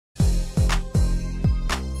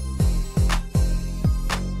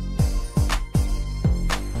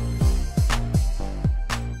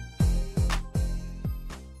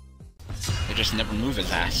just never move his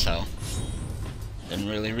ass, so didn't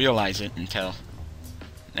really realize it until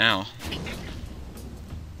now.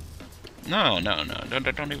 No, no, no,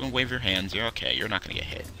 don't even wave your hands. You're okay. You're not gonna get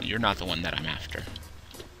hit. You're not the one that I'm after.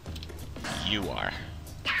 You are.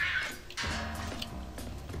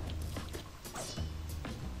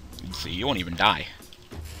 You see, you won't even die.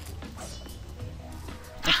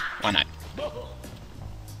 Why not?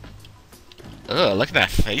 Ugh, look at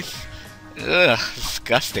that face. Ugh,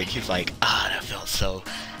 disgusting. He's like, ah, that felt so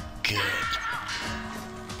good.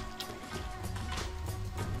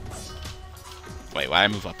 Wait, why I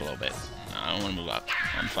move up a little bit? No, I don't want to move up.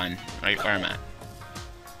 I'm fine right where I'm at.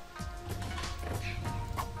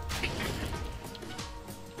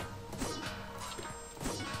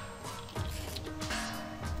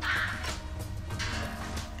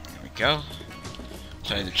 There we go. To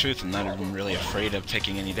tell you the truth, I'm not even really afraid of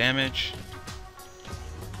taking any damage.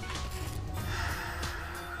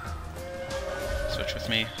 Switch with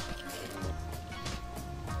me.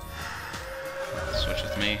 Switch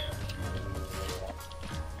with me.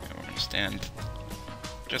 And we're gonna stand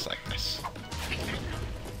just like this.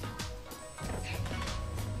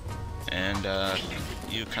 And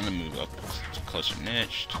you kind of move up closer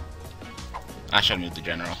niched. I should move the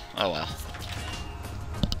general. Oh well.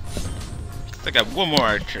 I got one more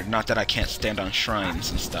archer, not that I can't stand on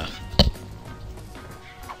shrines and stuff.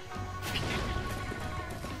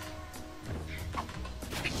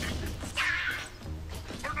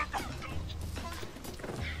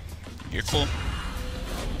 You're cool.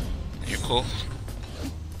 You're cool.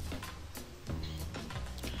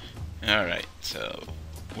 Alright, so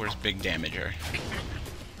where's big damager?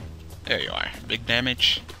 There you are. Big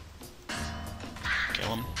damage.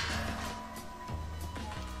 Kill him.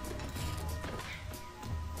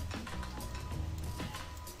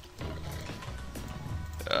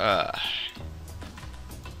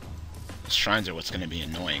 Those shrines are what's going to be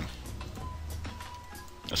annoying.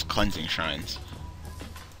 Those cleansing shrines.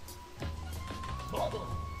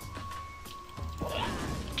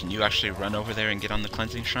 Can you actually run over there and get on the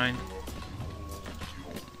cleansing shrine?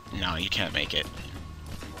 No, you can't make it.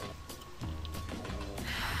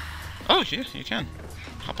 Oh, yeah, you can.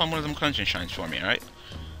 Hop on one of them cleansing shrines for me, alright?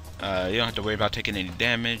 You don't have to worry about taking any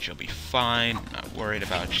damage. You'll be fine. Not worried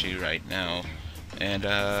about you right now. And,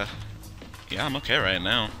 yeah, I'm okay right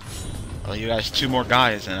now. Well, you guys, 2 more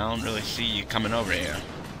guys, and I don't really see you coming over here.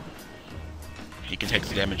 He can take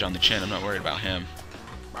the damage on the chin. I'm not worried about him.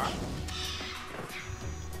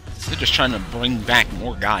 They're just trying to bring back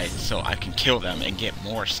more guys so I can kill them and get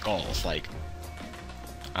more skulls. Like,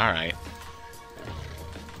 alright.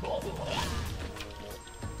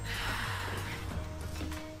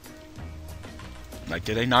 Like,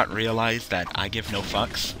 do they not realize that I give no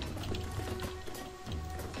fucks?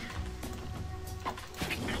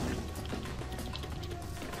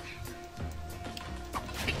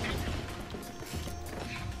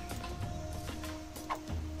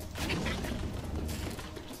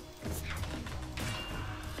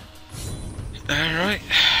 Alright.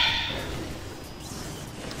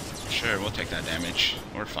 Sure, we'll take that damage.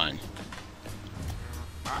 We're fine.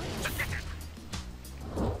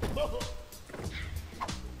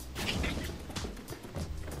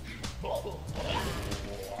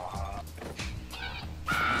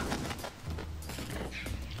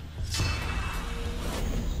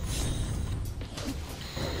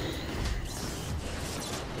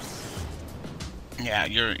 Yeah,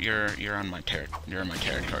 you're on my territory.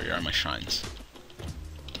 You're on my shrines.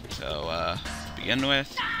 So, to begin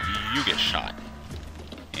with, you get shot.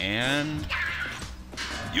 And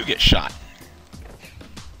you get shot.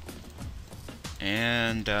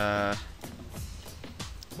 And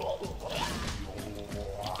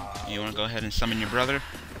you wanna go ahead and summon your brother?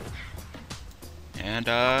 And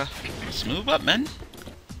let's move up, men.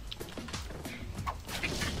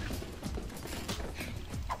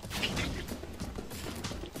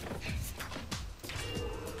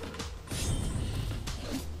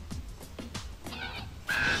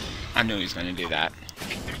 I knew he was going to do that.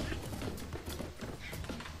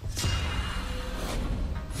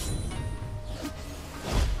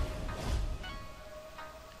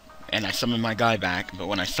 And I summoned my guy back, but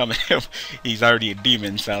when I summon him, he's already a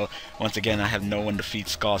demon, so once again I have no one to feed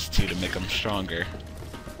skulls to make him stronger.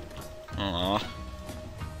 Aww.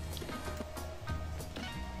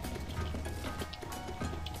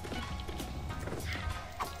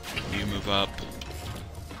 You move up.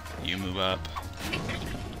 You move up.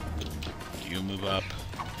 You move up.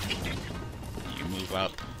 You move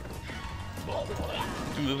up.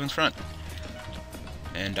 You move in front.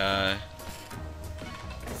 And, yeah,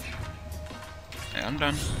 I'm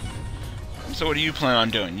done. So what do you plan on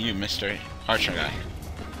doing, you mister? archer guy.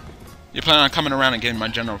 You plan on coming around and getting my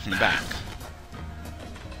general from the back?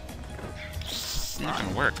 It's not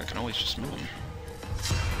gonna work. I can always just move him.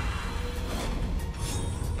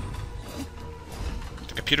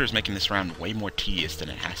 The computer is making this round way more tedious than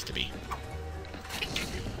it has to be.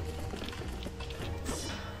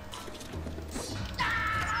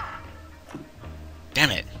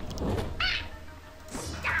 Damn it!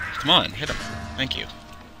 Come on, hit him. Thank you.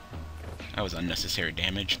 That was unnecessary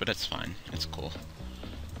damage, but that's fine. It's cool.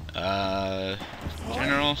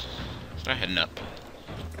 General, start heading up.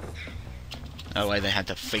 That way they had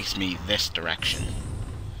to face me this direction.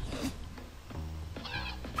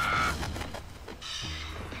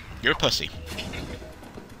 You're a pussy.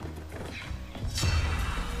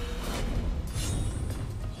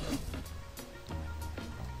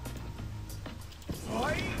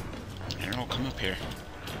 General, come up here.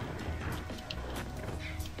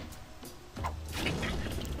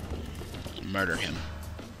 Murder him.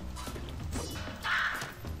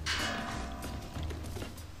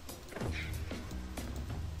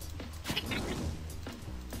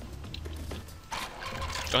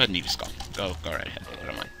 Go ahead and eat a skull. Go right ahead. I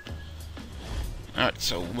don't mind. Alright,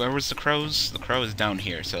 so where was the crows? The crow is down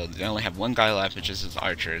here, so they only have one guy left, which is his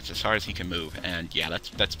archer. It's as far as he can move, and yeah,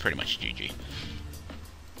 that's pretty much GG.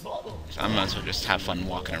 So I might as well just have fun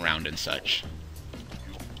walking around and such.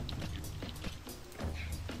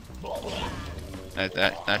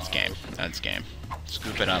 That's game. That's game.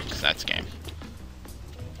 Scoop it up, because that's game.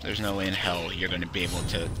 There's no way in hell you're going to be able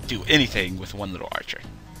to do anything with one little archer.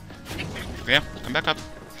 Yeah, come back up.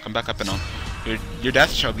 Come back up and on. Your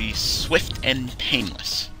death shall be swift and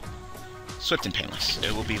painless. Swift and painless.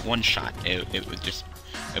 It will be one shot. It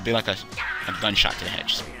would be like a gunshot to the head.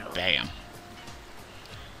 Just bam.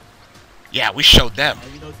 Yeah, we showed them.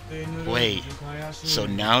 Wait, so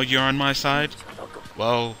now you're on my side?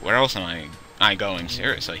 Well, where else am I going?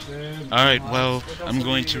 Seriously. Alright, well, I'm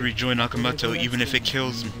going to rejoin Nakamoto even if it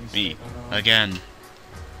kills me again.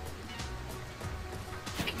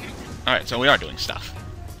 Alright, so we are doing stuff.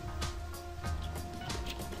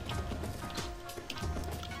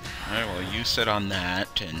 Alright, well, you sit on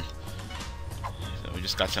that, and so we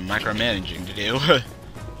just got some micromanaging to do.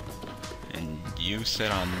 And you sit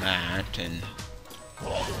on that, and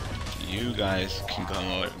you guys can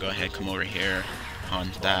go ahead, come over here on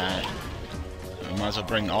that. We might as well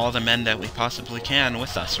bring all the men that we possibly can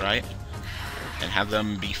with us, right? And have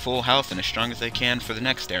them be full health and as strong as they can for the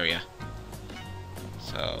next area.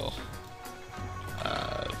 So,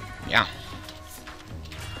 yeah.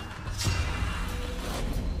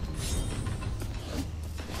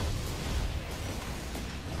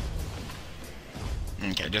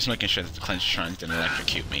 Okay, just making sure that the cleansed shrines didn't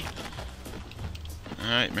electrocute me.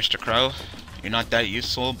 Alright, Mr. Crow. You're not that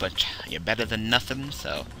useful, but you're better than nothing,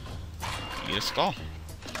 so you get a skull.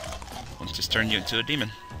 Let's just turn you into a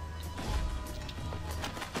demon.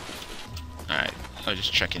 Alright, I'll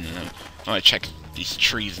just check in. I want to check these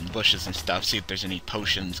trees and bushes and stuff, see if there's any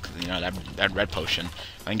potions, because, you know, that red potion,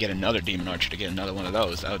 if I can get another demon archer to get another one of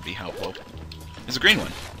those, that would be helpful. There's a green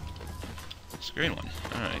one. It's a green one.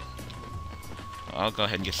 Alright. Well, I'll go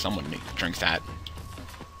ahead and get someone to drink that.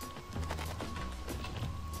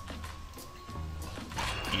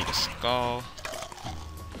 Eat a skull.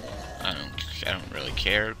 I don't really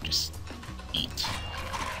care. Just eat.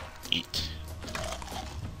 Eat.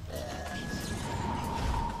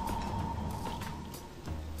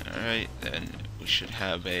 Alright, then we should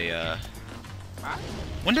have a,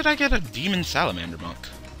 When did I get a demon salamander monk?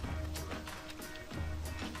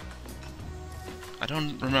 I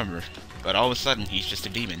don't remember, but all of a sudden he's just a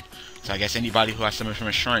demon. So I guess anybody who has something from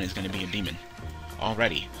a shrine is going to be a demon.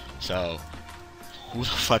 Already. So, who the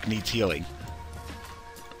fuck needs healing?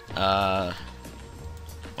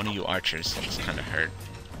 One of you archers is kind of hurt.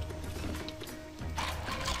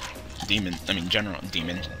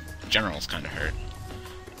 General's kind of hurt.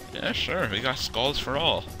 Yeah, sure, we got skulls for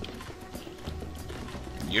all.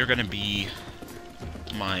 You're gonna be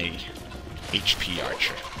my HP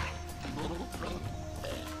archer.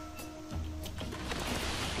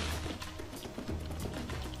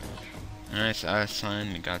 Alright, so I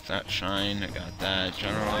sign, I got that shine, I got that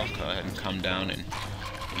general. Go ahead and come down and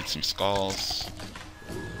eat some skulls.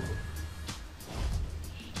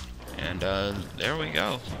 And there we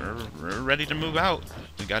go. We're ready to move out.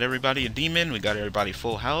 We got everybody a demon, we got everybody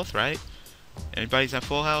full health, right? Everybody's at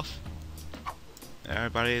full health?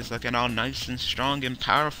 Everybody is looking all nice and strong and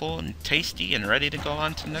powerful and tasty and ready to go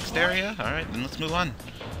on to the next area? Alright, then let's move on.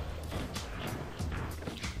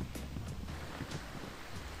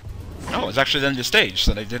 Oh, it's actually the end of the stage,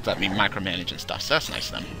 so they did let me micromanage and stuff, so that's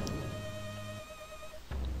nice of them.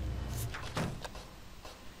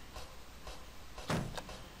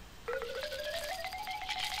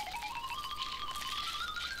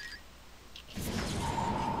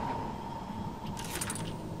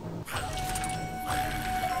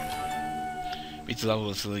 Beats the level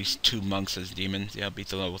with at least 2 monks as demons. Yeah,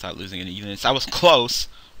 beats the level without losing any units. I was close.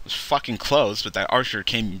 I was fucking close, but that archer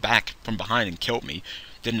came back from behind and killed me.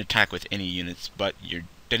 Didn't attack with any units, but your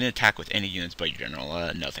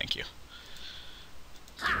general. No, thank you.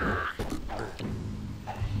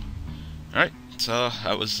 Alright, so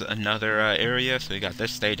that was another area. So we got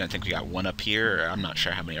this stage. I think we got 1 up here. I'm not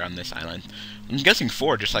sure how many are on this island. I'm guessing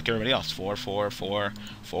 4, just like everybody else. 4, 4, 4,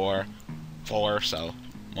 4, 4. So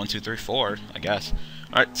 1, 2, 3, 4, I guess.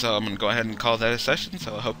 Alright, so I'm gonna go ahead and call that a session.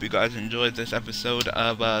 So I hope you guys enjoyed this episode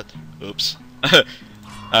of oops. I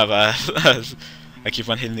keep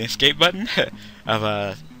on hitting the escape button.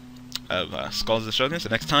 of Skulls of the Shogun. So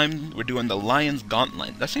next time we're doing the Lion's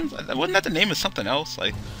Gauntlet. That seems like, wasn't that the name of something else?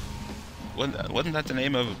 Like, wasn't that the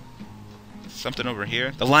name of something over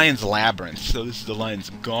here? The Lion's Labyrinth. So this is the Lion's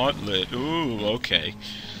Gauntlet. Ooh, okay.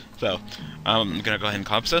 So I'm gonna go ahead and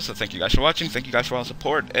call episode. So thank you guys for watching. Thank you guys for all the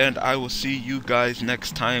support, and I will see you guys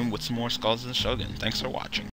next time with some more Skulls of the Shogun. Thanks for watching.